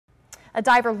A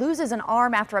diver loses an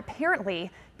arm after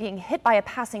apparently being hit by a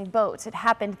passing boat. It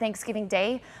happened Thanksgiving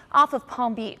Day off of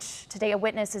Palm Beach. Today, a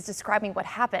witness is describing what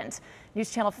happened.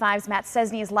 News Channel 5's Matt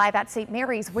Cesny is live at St.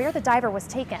 Mary's, where the diver was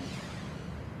taken.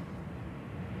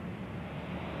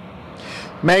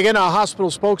 Megan, a hospital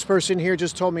spokesperson here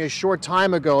just told me a short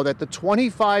time ago that the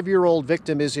 25-year-old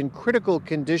victim is in critical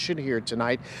condition here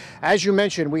tonight. As you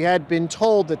mentioned, we had been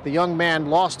told that the young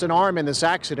man lost an arm in this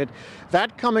accident.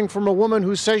 That coming from a woman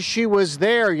who says she was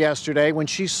there yesterday when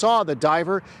she saw the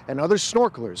diver and other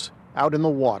snorkelers out in the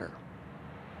water.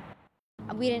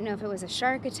 We didn't know if it was a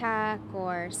shark attack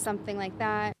or something like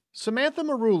that. Samantha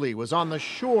Maruli was on the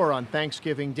shore on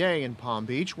Thanksgiving Day in Palm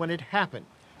Beach when it happened.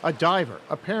 A diver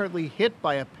apparently hit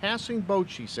by a passing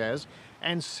boat, she says,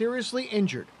 and seriously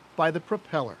injured by the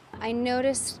propeller. I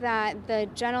noticed that the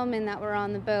gentlemen that were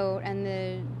on the boat and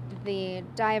the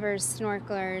divers,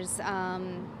 snorkelers,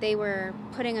 they were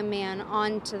putting a man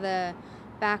onto the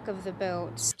back of the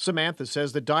boat. Samantha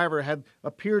says the diver had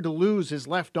appeared to lose his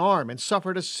left arm and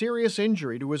suffered a serious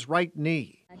injury to his right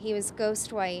knee. He was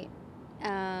ghost white,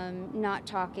 not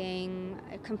talking,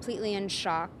 completely in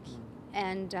shock,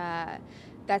 and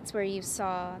that's where you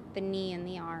saw the knee and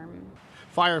the arm.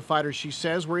 Firefighters, she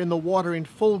says, were in the water in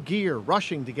full gear,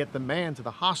 rushing to get the man to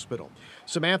the hospital.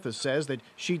 Samantha says that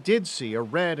she did see a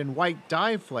red and white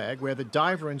dive flag where the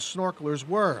diver and snorkelers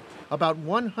were, about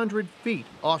 100 feet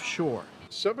offshore.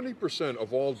 70%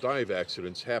 of all dive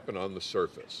accidents happen on the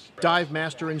surface. Dive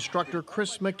master instructor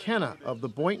Chris McKenna of the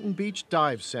Boynton Beach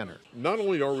Dive Center. Not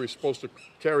only are we supposed to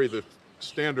carry the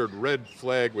standard red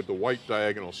flag with the white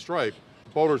diagonal stripe,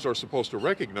 boaters are supposed to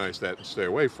recognize that and stay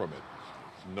away from it.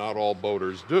 Not all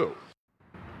boaters do.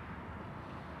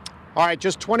 All right,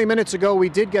 just 20 minutes ago, we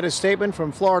did get a statement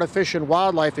from Florida Fish and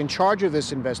Wildlife in charge of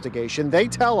this investigation. They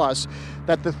tell us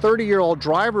that the 30-year-old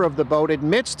driver of the boat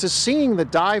admits to seeing the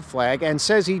dive flag and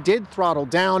says he did throttle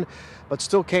down, but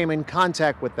still came in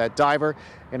contact with that diver.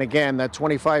 And again, that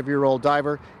 25-year-old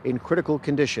diver in critical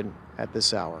condition at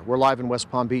this hour. We're live in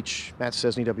West Palm Beach. Matt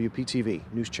Cesny, WPTV,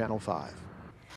 News Channel 5.